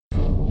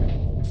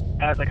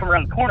As I come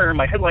around the corner,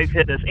 my headlights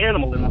hit this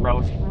animal in the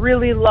road.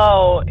 Really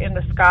low in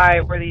the sky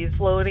were these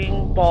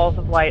floating balls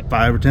of light.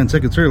 5 or 10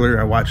 seconds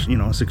earlier, I watched, a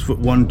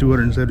 6'1",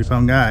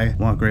 270-pound guy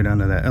walk right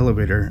onto that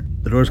elevator.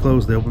 The doors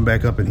closed, they opened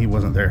back up, and he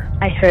wasn't there.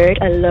 I heard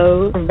a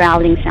low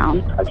growling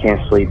sound. I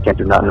can't sleep, can't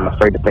do nothing. I'm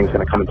afraid the thing's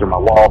going to come in through my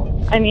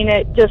wall. I mean,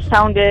 it just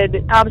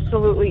sounded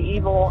absolutely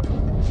evil.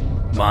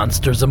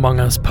 Monsters Among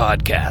Us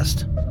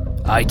Podcast.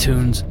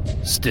 iTunes,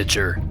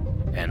 Stitcher,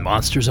 and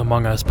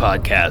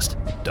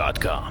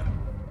monstersamonguspodcast.com.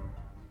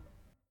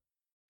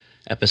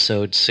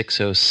 Episode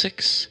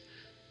 606,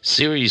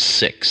 Series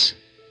 6,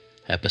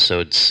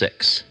 Episode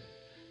 6,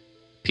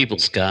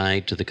 People's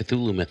Guide to the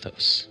Cthulhu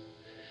Mythos,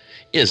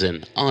 is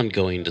an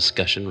ongoing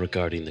discussion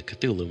regarding the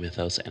Cthulhu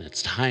mythos and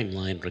its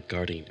timeline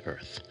regarding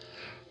Earth,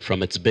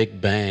 from its Big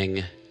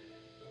Bang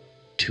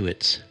to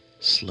its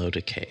slow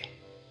decay,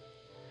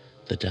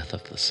 the death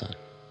of the sun,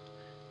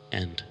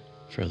 and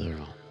further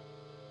on.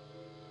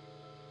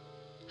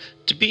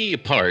 To be a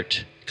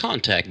part,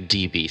 contact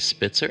DB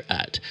Spitzer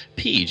at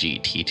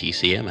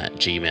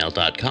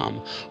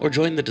pgttcm@gmail.com or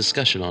join the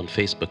discussion on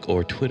Facebook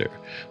or Twitter.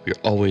 We are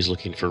always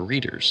looking for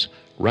readers,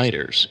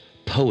 writers,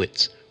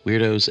 poets,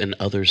 weirdos, and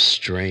other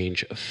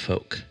strange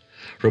folk.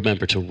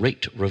 Remember to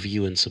rate,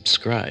 review, and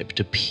subscribe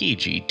to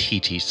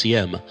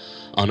PGTTCM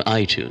on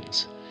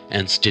iTunes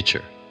and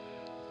Stitcher,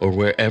 or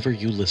wherever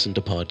you listen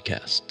to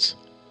podcasts.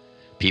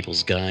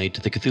 People's Guide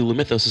to the Cthulhu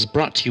Mythos is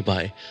brought to you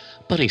by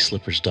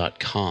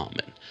BunnySlippers.com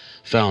and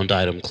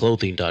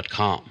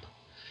FoundItemClothing.com.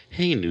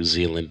 Hey, New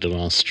Zealand and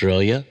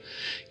Australia,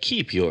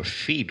 keep your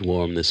feet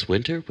warm this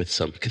winter with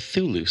some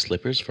Cthulhu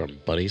slippers from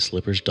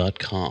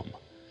BunnySlippers.com.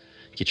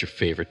 Get your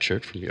favorite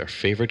shirt from your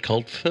favorite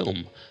cult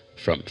film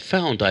from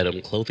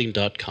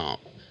FoundItemClothing.com.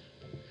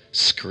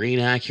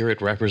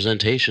 Screen-accurate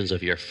representations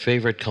of your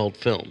favorite cult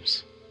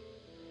films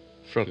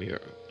from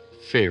your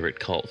favorite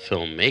cult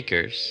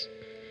filmmakers.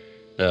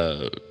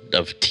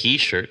 Of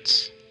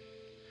t-shirts.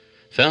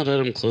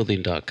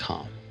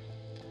 FoundItemClothing.com.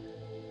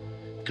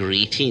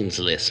 Greetings,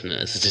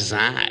 listeners. It is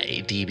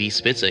I, DB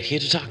Spitzer, here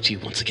to talk to you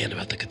once again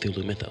about the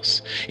Cthulhu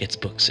mythos, its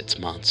books, its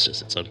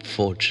monsters, its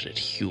unfortunate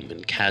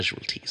human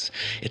casualties,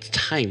 its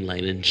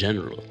timeline in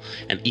general,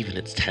 and even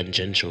its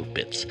tangential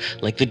bits,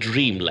 like the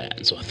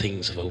dreamlands or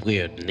things of a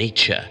weird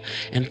nature,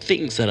 and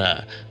things that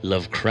are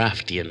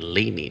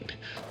Lovecraftian-leaning.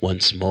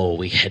 Once more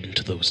we head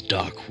into those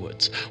dark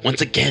woods.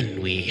 Once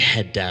again we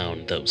head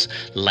down those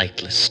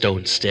lightless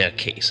stone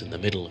staircase in the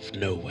middle of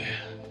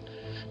nowhere.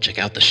 Check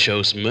out the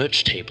show's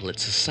merch table at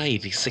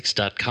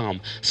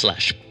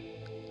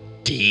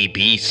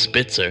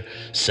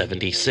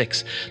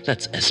society6.com/DBSpitzer76.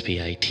 That's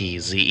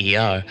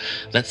SPITZER.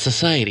 That's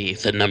society,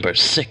 the number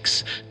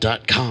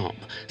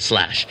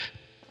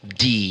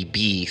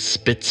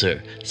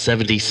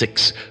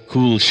 6.com/DBSpitzer76.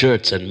 Cool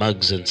shirts and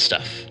mugs and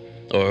stuff.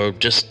 Or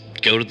just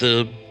go to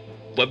the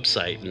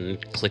website and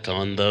click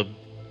on the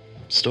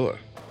store.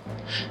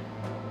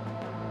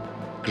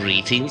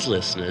 Greetings,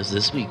 listeners.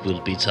 This week we'll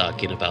be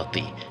talking about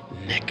the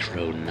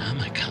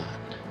Necronomicon.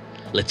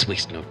 Let's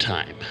waste no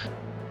time.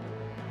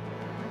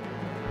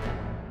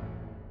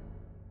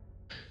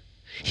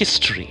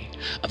 History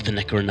of the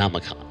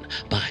Necronomicon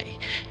by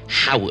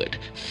Howard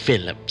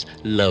Phillips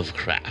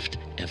Lovecraft.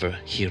 Ever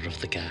hear of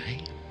the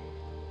guy?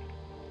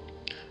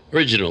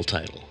 Original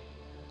title: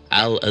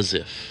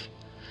 Al-Azif.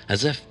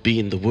 Azif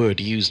being the word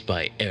used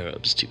by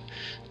Arabs to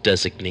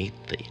designate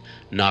the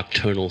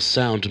nocturnal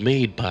sound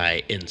made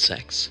by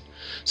insects,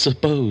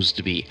 supposed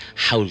to be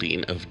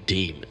howling of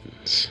demons.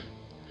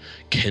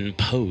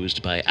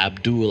 Composed by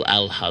Abdul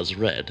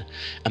al-Hazred,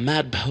 a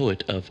mad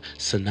poet of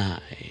Sinai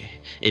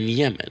in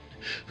Yemen,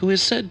 who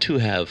is said to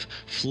have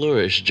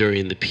flourished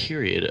during the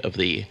period of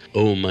the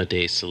Oma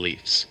des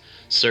Salifs,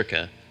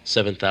 circa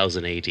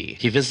 7000 AD.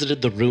 He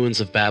visited the ruins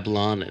of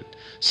Babylon and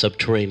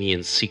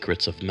subterranean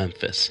secrets of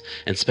Memphis,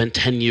 and spent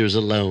 10 years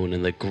alone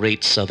in the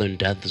great southern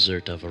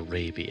desert of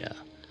Arabia,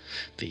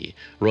 the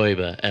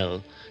Roiba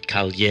el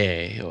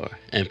Khalye, or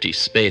empty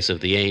space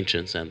of the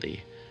ancients, and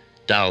the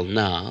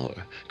Dalna,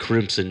 or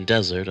crimson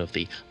desert of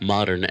the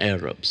modern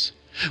Arabs,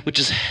 which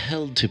is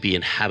held to be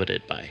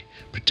inhabited by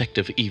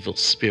protective evil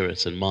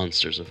spirits and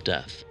monsters of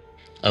death.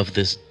 Of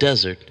this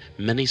desert,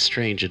 many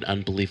strange and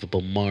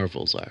unbelievable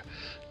marvels are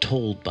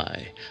told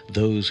by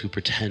those who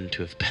pretend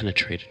to have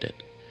penetrated it.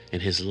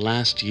 In his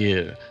last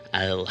year,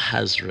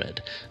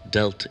 Al-Hazred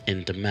dealt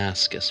in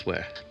Damascus,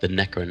 where the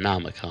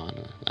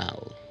Necronomicon,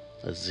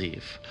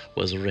 Al-Azif,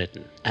 was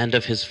written, and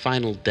of his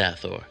final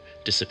death or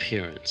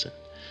disappearance in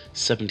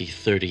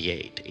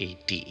 7038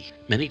 AD.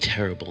 Many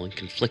terrible and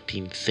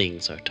conflicting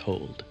things are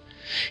told.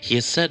 He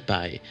is said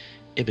by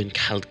Ibn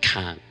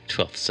Khaldun,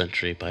 12th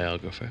century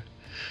biographer,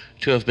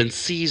 to have been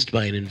seized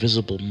by an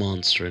invisible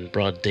monster in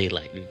broad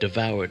daylight and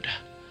devoured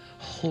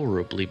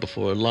horribly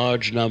before a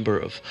large number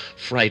of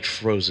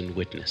fright-frozen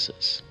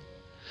witnesses.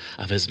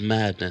 Of his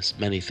madness,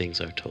 many things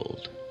are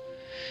told.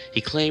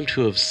 He claimed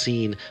to have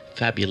seen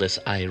fabulous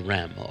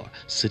Irem, or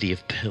City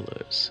of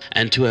Pillars,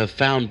 and to have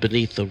found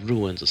beneath the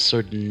ruins a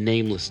certain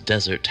nameless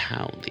desert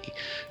town, the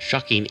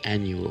shocking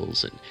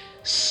annuals and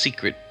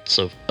secrets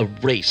of a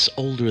race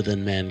older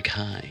than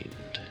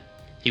mankind.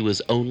 He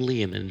was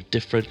only an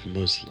indifferent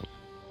Muslim,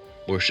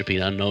 worshipping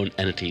unknown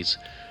entities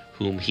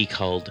whom he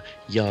called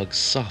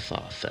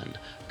Yog-Sothoth and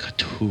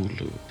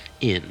Cthulhu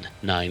in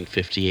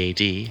 950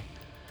 AD,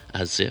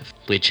 as if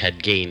which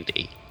had gained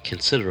a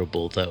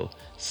considerable, though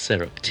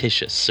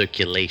surreptitious,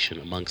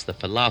 circulation amongst the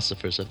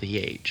philosophers of the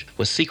age,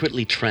 was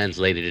secretly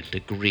translated into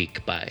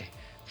Greek by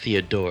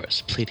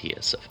Theodorus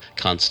Plinius of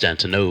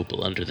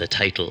Constantinople under the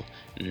title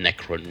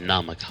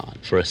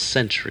Necronomicon. For a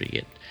century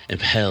it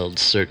impelled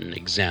certain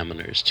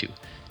examiners to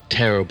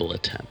terrible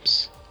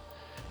attempts,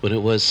 when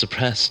it was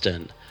suppressed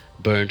and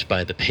burnt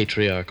by the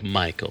Patriarch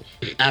Michael.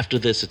 After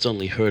this, it's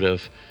only heard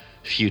of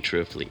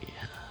futurely.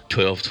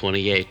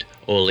 1228,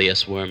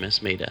 Oleus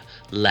Wormus made a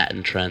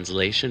Latin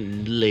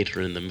translation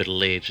later in the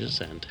Middle Ages,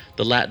 and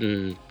the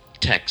Latin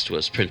text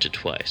was printed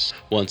twice,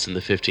 once in the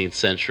 15th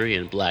century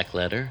in black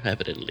letter,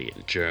 evidently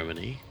in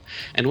Germany,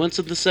 and once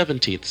in the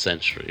 17th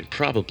century,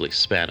 probably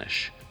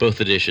Spanish, both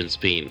editions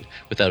being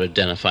without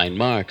identifying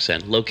marks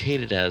and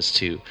located as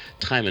to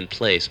time and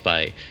place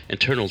by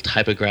internal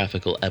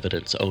typographical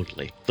evidence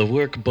only. The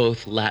work,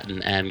 both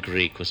Latin and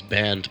Greek, was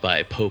banned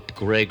by Pope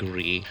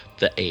Gregory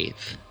VIII,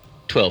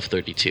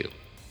 1232.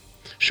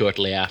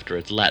 Shortly after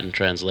its Latin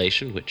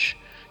translation, which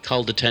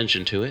called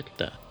attention to it,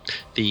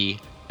 the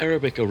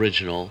Arabic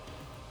original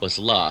was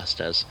lost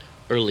as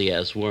early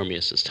as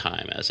Wormius's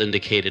time, as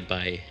indicated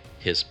by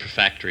his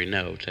prefatory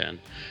note, and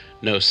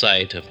no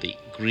sight of the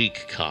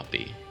Greek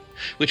copy,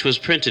 which was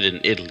printed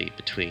in Italy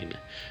between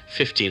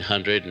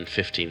 1500 and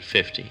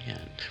 1550,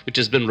 and which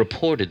has been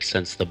reported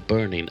since the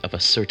burning of a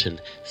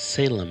certain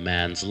Salem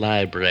man's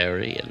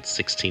library in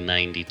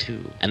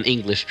 1692. An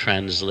English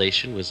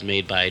translation was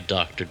made by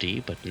Dr. Dee,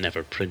 but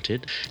never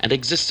printed, and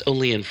exists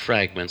only in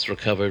fragments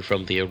recovered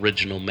from the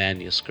original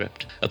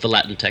manuscript of the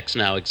Latin text,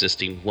 now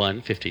existing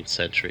 15th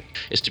century,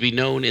 is to be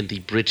known in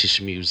the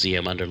British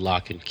Museum under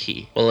lock and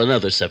key, while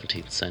another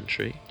 17th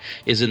century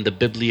is in the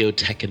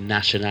Bibliothèque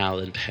Nationale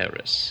in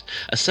Paris.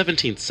 A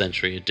 17th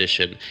century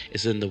edition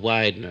is in the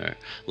Widener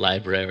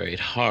Library at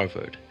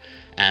Harvard,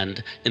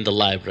 and in the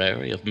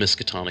library of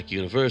Miskatonic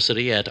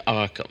University at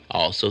Arkham,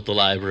 also the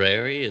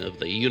library of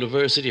the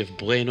University of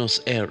Buenos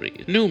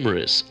Aires.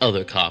 Numerous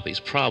other copies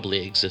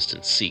probably exist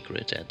in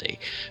secret, and a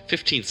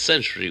 15th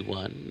century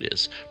one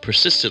is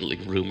persistently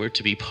rumored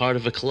to be part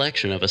of a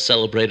collection of a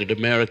celebrated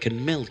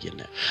American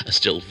millionaire. A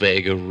still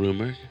vaguer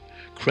rumor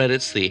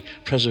credits the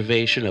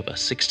preservation of a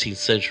 16th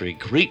century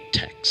Greek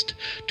text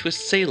to a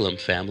Salem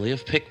family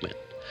of Pickmen.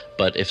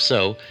 But if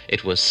so,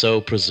 it was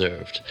so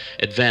preserved.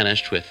 It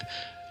vanished with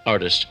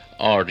artist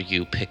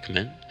R.U.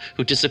 Pickman,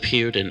 who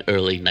disappeared in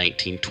early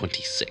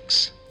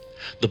 1926.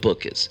 The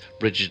book is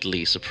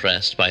rigidly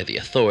suppressed by the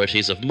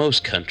authorities of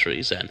most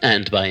countries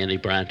and by any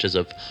branches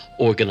of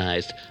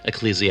organized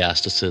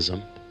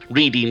ecclesiasticism.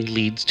 Reading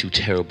leads to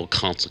terrible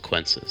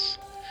consequences.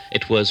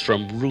 It was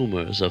from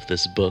rumors of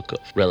this book,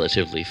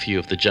 relatively few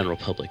of the general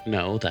public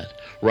know, that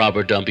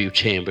Robert W.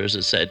 Chambers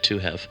is said to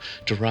have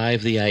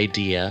derived the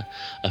idea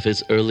of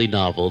his early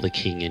novel, The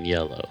King in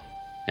Yellow.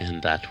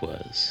 And that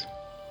was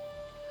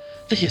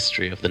The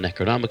History of the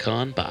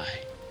Necronomicon by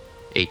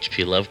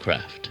H.P.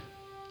 Lovecraft.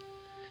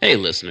 Hey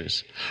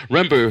listeners,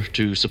 remember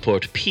to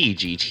support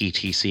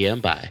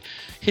PGTTCM by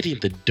hitting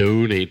the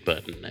donate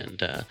button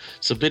and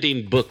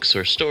submitting books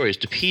or stories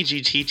to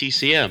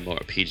PGTTCM or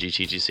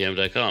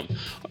pgttcm.com,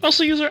 or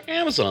also use our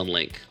Amazon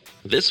link.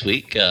 This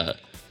week,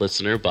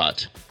 listener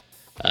bought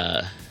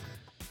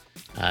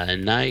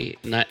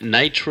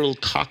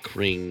nitrile cock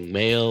ring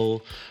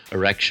male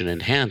erection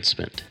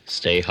enhancement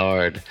stay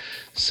hard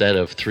set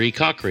of 3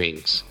 cock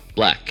rings,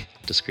 black,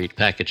 discreet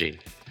packaging.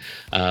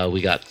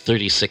 We got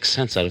 36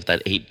 cents out of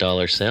that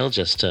 $8 sale.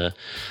 Just to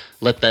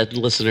let that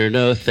listener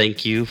know,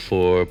 thank you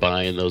for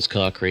buying those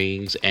cock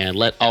rings, and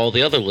let all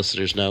the other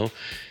listeners know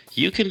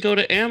you can go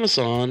to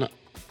Amazon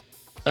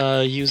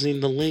using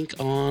the link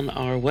on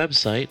our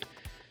website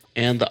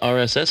and the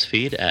RSS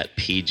feed at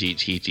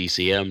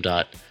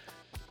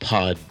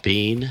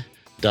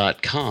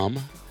pgttcm.podbean.com.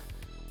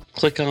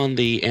 Click on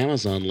the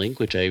Amazon link,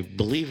 which I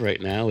believe right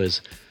now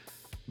is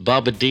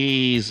Baba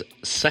D's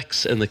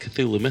Sex and the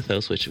Cthulhu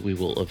Mythos, which we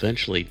will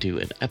eventually do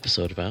an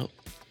episode about.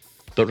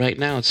 But right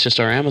now, it's just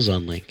our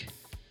Amazon link.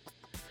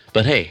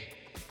 But hey,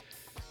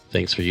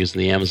 thanks for using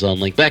the Amazon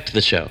link. Back to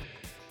the show.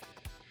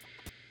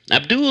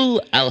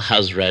 Abdul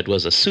al-Hazred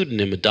was a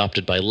pseudonym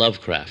adopted by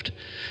Lovecraft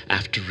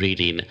after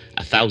reading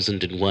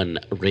 1001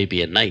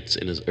 Arabian Nights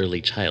in his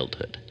early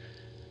childhood.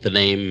 The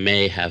name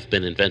may have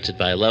been invented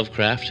by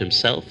Lovecraft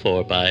himself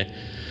or by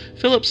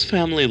Philip's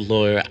family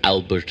lawyer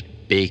Albert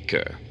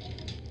Baker.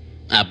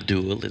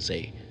 Abdul is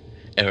a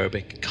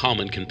Arabic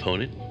common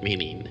component,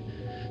 meaning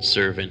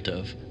servant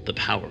of the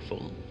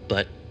powerful,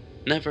 but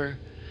never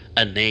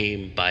a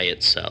name by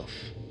itself.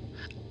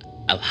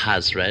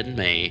 Al-Hazred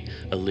may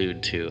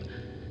allude to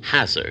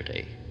hazard,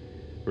 a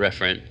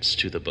reference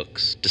to the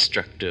book's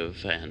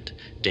destructive and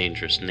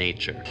dangerous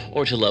nature,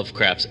 or to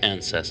Lovecraft's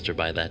ancestor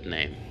by that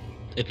name.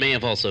 It may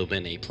have also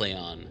been a play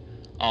on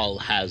all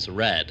has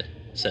read,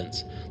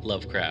 since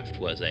Lovecraft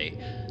was a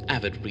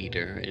avid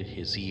reader in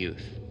his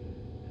youth,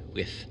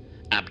 with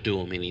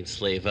Abdul meaning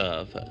slave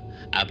of.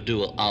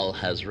 Abdul al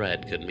has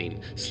read could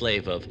mean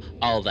slave of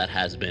all that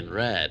has been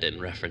read, in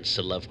reference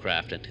to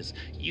Lovecraft and his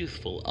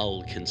youthful,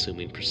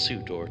 all-consuming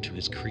pursuit, or to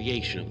his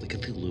creation of the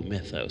Cthulhu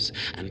mythos,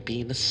 and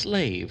being a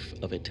slave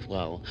of it,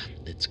 well,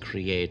 its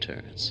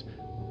creators.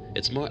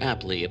 It more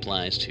aptly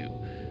applies to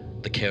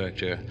the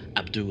character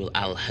Abdul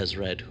al has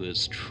read, who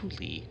is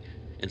truly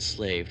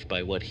enslaved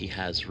by what he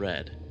has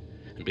read,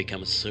 and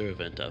become a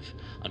servant of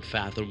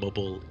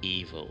unfathomable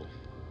evil.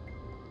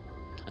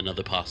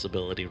 Another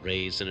possibility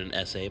raised in an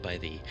essay by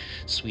the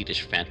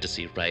Swedish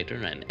fantasy writer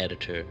and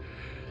editor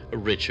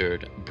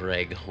Richard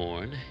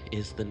Breghorn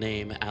is the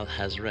name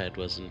Alhazred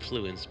was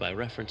influenced by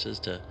references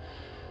to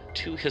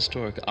two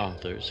historic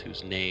authors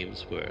whose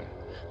names were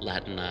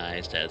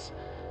Latinized as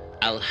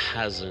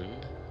Alhazen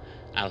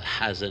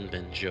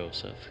ben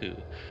Joseph, who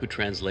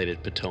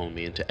translated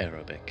Ptolemy into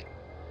Arabic,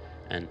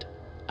 and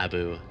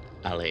Abu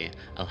Ali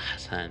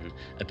al-Hasan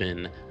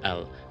ibn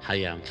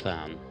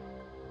al-Haytham,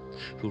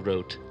 who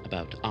wrote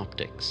about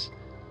optics,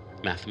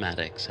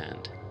 mathematics,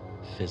 and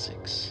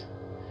physics.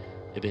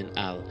 Ibn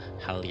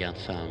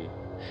al-Haytham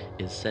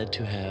is said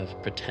to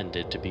have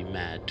pretended to be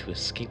mad to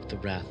escape the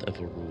wrath of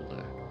a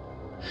ruler.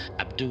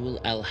 Abdul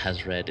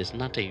al-Hazred is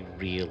not a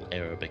real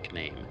Arabic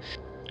name,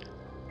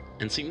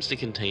 and seems to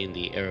contain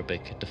the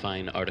Arabic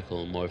defined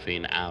article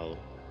morpheme al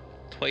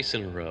twice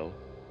in a row,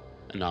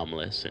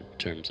 anomalous in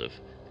terms of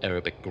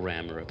Arabic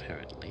grammar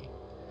apparently.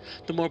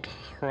 The more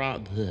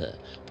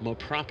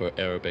proper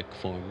Arabic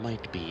form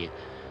might be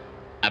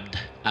Abd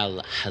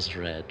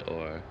al-Hazred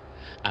or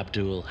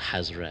Abdul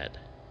Hazred.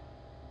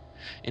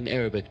 In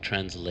Arabic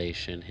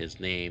translation, his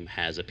name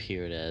has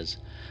appeared as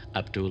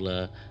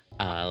Abdullah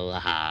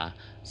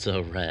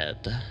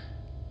al-Hazred.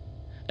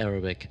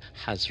 Arabic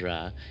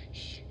Hazra,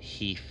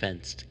 he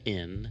fenced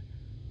in,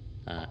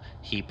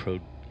 he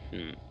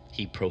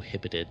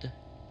prohibited.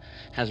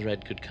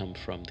 Hazred could come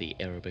from the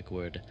Arabic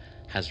word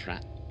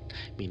Hazrat,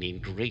 meaning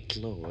great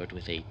lord,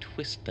 with a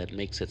twist that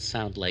makes it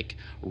sound like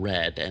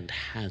red and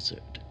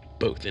hazard.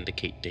 Both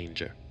indicate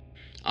danger.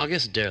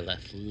 August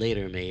Derleth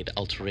later made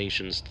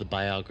alterations to the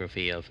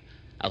biography of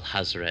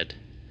Alhazred,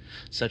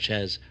 such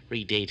as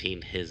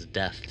redating his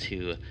death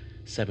to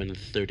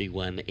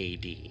 731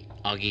 AD.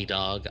 Augie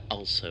Dog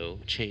also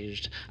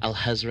changed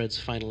Alhazred's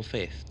final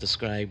faith,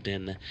 described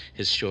in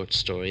his short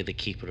story The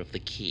Keeper of the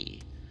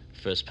Key,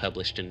 first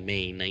published in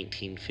May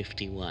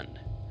 1951.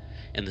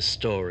 In the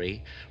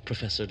story,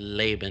 Professor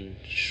Laban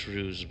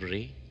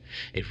Shrewsbury,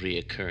 a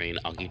reoccurring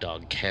Augie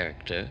Dog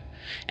character,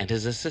 and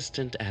his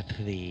assistant at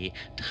the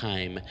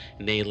time,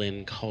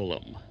 Nayland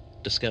Colum,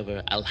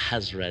 discover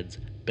Alhazred's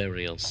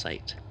burial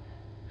site.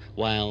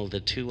 While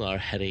the two are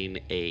heading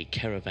a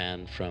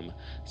caravan from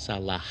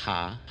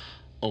Salaha,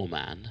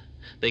 Oman,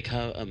 they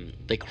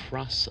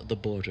cross the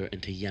border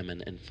into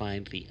Yemen and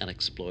find the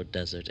unexplored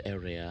desert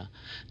area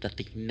that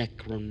the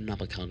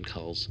Necronomicon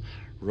calls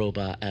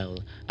Roba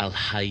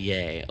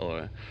el-Hayye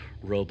or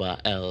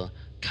Roba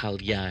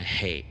el-Kaliye.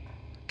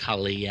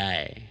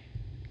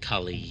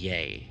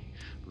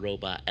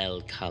 Roba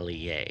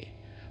el-Kaliye,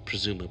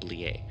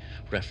 presumably a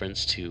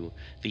reference to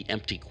the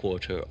empty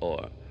quarter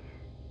or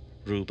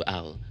Rub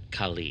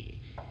al-Khali.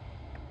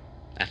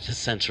 At the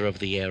center of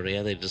the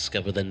area, they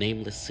discover the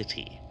nameless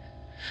city,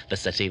 the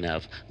setting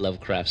of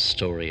Lovecraft's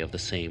story of the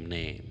same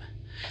name,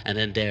 and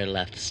in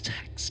Derleth's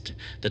text,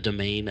 the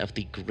domain of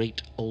the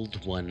great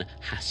old one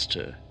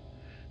Hastur.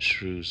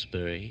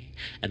 Shrewsbury,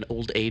 an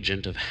old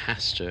agent of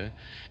Hastur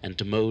and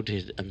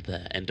devoted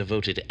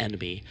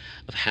enemy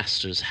of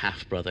Hastur's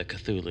half-brother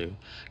Cthulhu,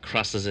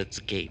 crosses its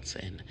gates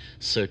in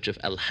search of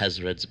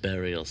Alhazred's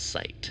burial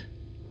site.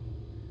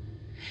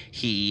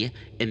 He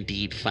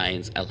indeed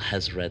finds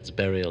Alhazred's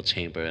burial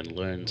chamber and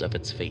learns of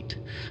its fate.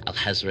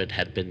 Alhazred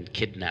had been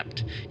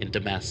kidnapped in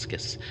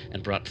Damascus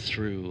and brought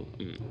to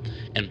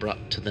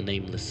the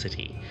nameless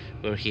city,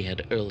 where he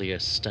had earlier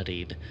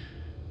studied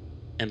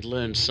and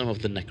learned some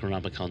of the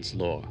Necronomicon's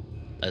lore.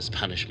 As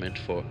punishment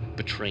for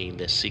betraying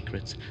their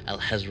secrets,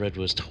 Alhazred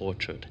was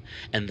tortured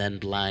and then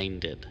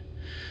blinded.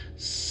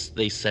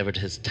 They severed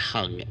his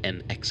tongue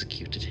and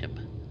executed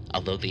him.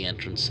 Although the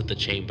entrance to the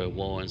chamber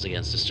warns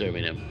against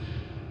disturbing him,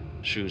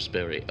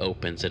 Shrewsbury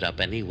opens it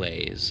up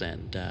anyways,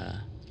 and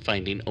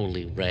finding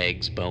only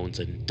rags, bones,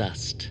 and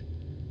dust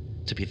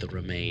to be the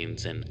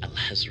remains in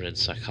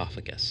Alhazred's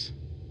sarcophagus.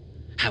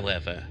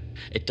 However,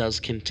 it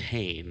does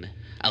contain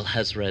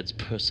Alhazred's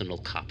personal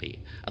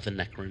copy of the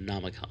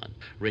Necronomicon,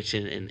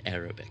 written in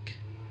Arabic.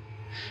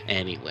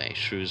 Anyway,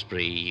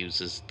 Shrewsbury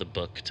uses the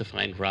book to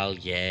find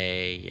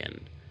R'lyeh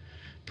and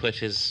put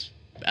his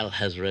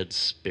Alhazred's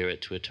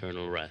spirit to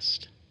eternal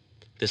rest.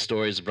 This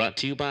story is brought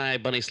to you by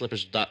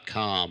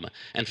BunnySlippers.com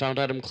and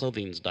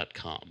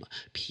FoundAtomClothings.com.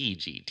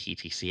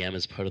 PGTTCM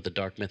is part of the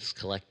Dark Myths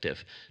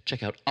Collective.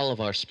 Check out all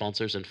of our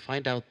sponsors and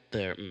find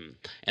their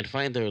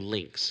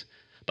links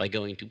by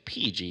going to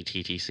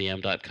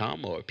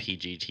pgttcm.com or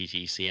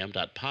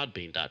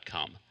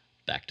pgttcm.podbean.com.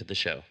 Back to the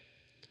show.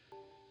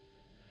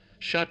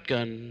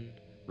 Shotgun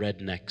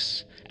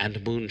rednecks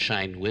and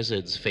moonshine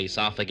wizards face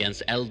off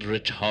against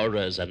eldritch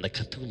horrors and the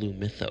Cthulhu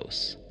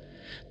mythos.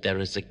 There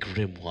is a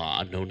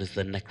grimoire known as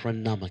the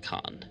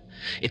Necronomicon.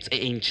 It's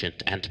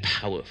ancient and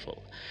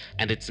powerful,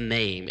 and its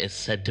name is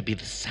said to be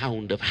the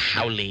sound of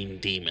howling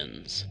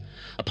demons.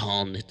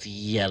 Upon its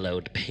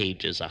yellowed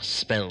pages are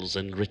spells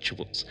and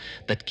rituals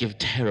that give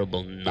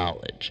terrible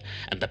knowledge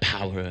and the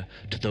power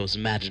to those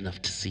mad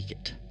enough to seek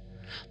it.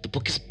 The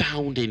book is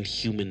bound in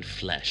human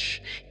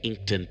flesh,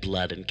 inked in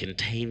blood, and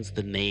contains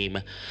the name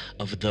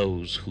of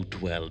those who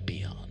dwell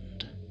beyond.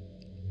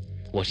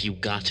 What you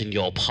got in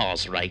your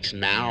paws right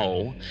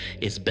now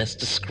is best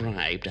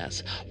described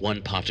as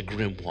one part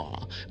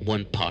grimoire,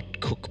 one part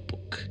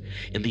cookbook.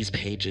 In these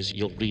pages,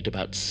 you'll read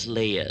about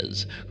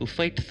slayers who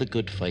fight the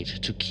good fight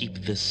to keep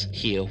this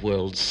here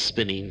world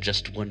spinning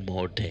just one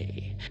more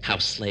day. How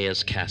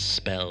slayers cast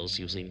spells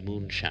using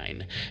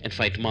moonshine and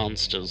fight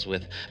monsters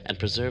with and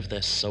preserve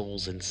their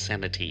souls'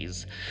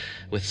 insanities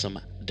with some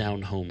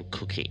down-home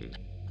cooking.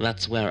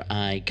 That's where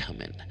I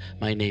come in.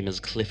 My name is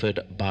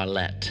Clifford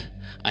Barlett.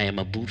 I am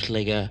a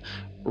bootlegger,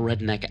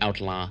 redneck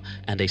outlaw,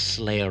 and a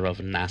slayer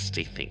of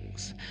nasty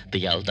things.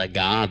 The elder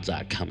gods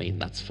are coming,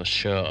 that's for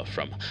sure,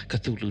 from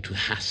Cthulhu to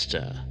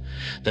Hastur.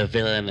 Their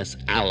villainous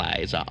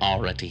allies are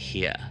already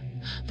here.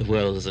 The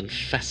world is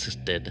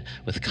infested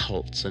with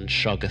cults and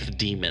Shoggoth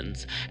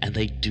demons, and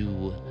they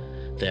do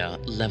their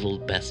level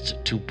best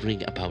to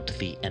bring about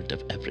the end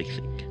of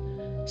everything.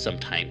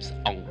 Sometimes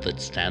all that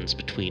stands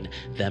between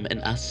them and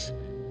us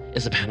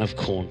is a pan of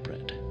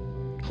cornbread.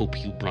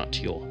 Hope you brought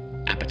your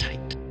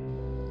appetite.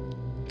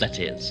 That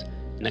is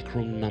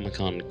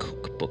Necronomicon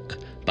Cookbook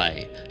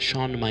by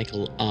Sean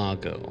Michael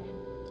Argo.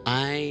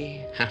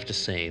 I have to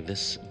say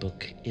this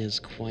book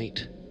is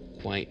quite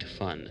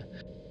fun.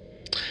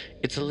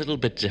 It's a little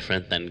bit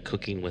different than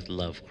Cooking with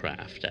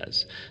Lovecraft,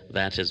 as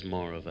that is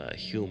more of a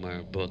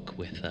humor book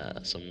with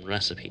some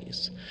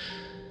recipes.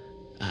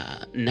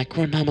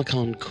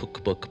 Necronomicon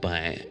Cookbook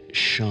by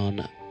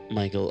Sean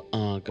Michael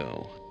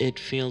Argo. It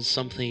feels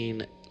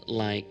something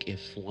like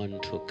if one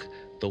took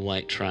the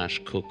White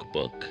Trash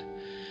Cookbook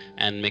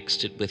and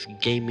mixed it with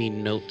gamey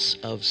notes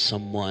of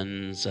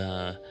someone's,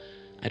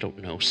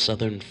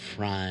 Southern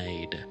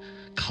Fried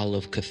Call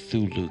of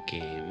Cthulhu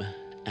game,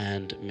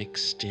 and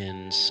mixed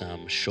in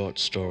some short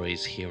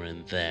stories here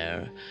and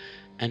there,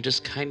 and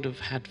just kind of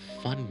had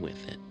fun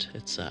with it.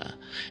 It's a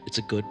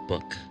good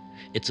book.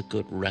 It's a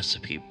good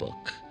recipe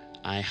book.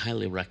 I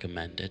highly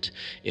recommend it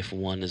if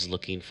one is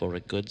looking for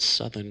a good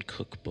Southern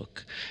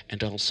cookbook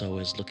and also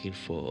is looking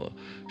for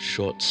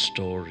short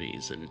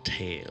stories and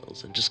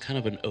tales and just kind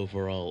of an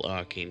overall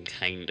arcing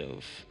kind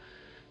of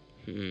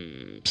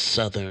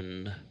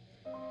Southern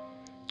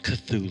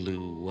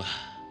Cthulhu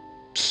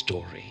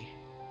story.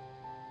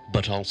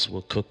 But also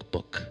a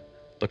cookbook,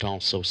 but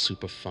also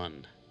super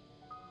fun.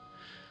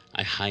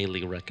 I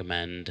highly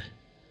recommend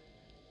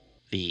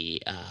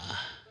the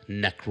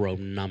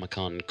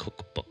Necronomicon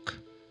Cookbook.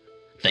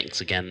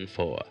 Thanks again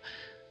for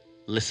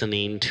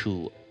listening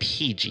to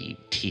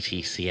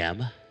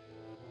PGTTCM.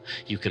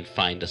 You can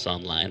find us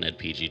online at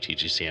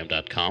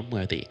pgttcm.com,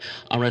 where the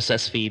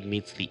RSS feed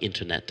meets the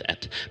internet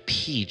at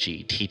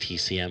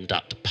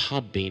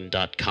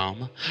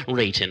pgttcm.podbean.com.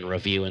 Rate and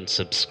review and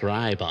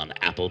subscribe on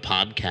Apple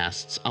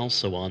Podcasts,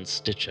 also on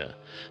Stitcher.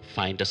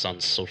 Find us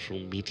on social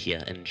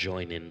media and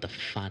join in the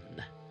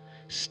fun.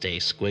 Stay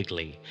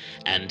squiggly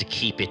and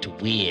keep it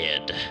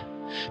weird.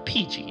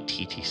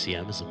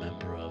 PGTTCM is a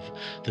member of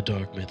the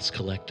Dark Myths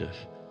Collective.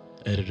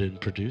 Edited and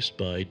produced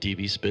by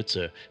D.B.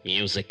 Spitzer.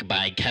 Music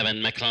by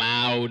Kevin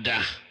MacLeod.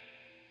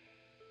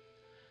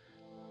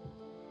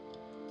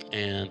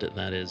 And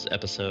that is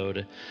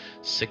episode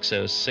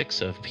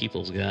 606 of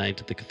People's Guide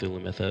to the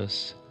Cthulhu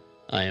Mythos.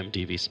 I am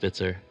D.B.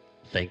 Spitzer.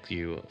 Thank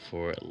you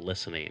for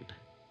listening.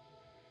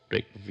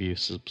 Rate, review,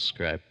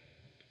 subscribe.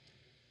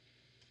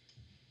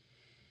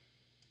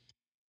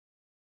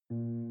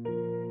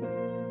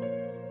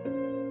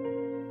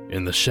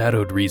 In the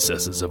shadowed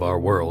recesses of our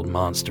world,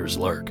 monsters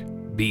lurk.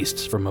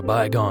 Beasts from a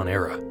bygone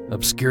era,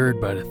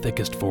 obscured by the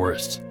thickest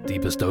forests,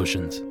 deepest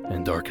oceans,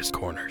 and darkest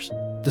corners.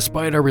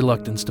 Despite our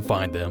reluctance to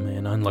find them,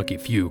 and unlucky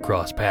few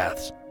cross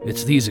paths,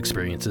 it's these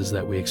experiences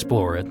that we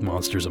explore at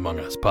Monsters Among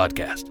Us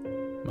podcast.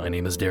 My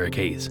name is Derek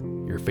Hayes,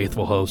 your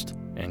faithful host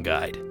and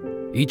guide.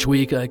 Each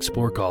week I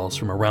explore calls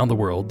from around the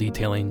world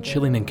detailing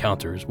chilling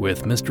encounters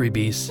with mystery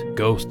beasts,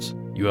 ghosts,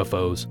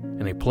 UFOs,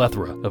 and a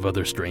plethora of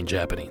other strange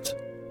happenings.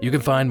 You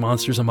can find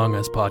Monsters Among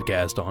Us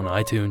podcast on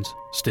iTunes,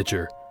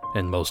 Stitcher,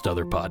 and most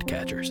other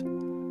podcatchers.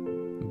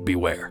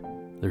 Beware,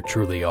 there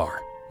truly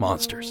are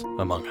monsters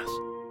among us.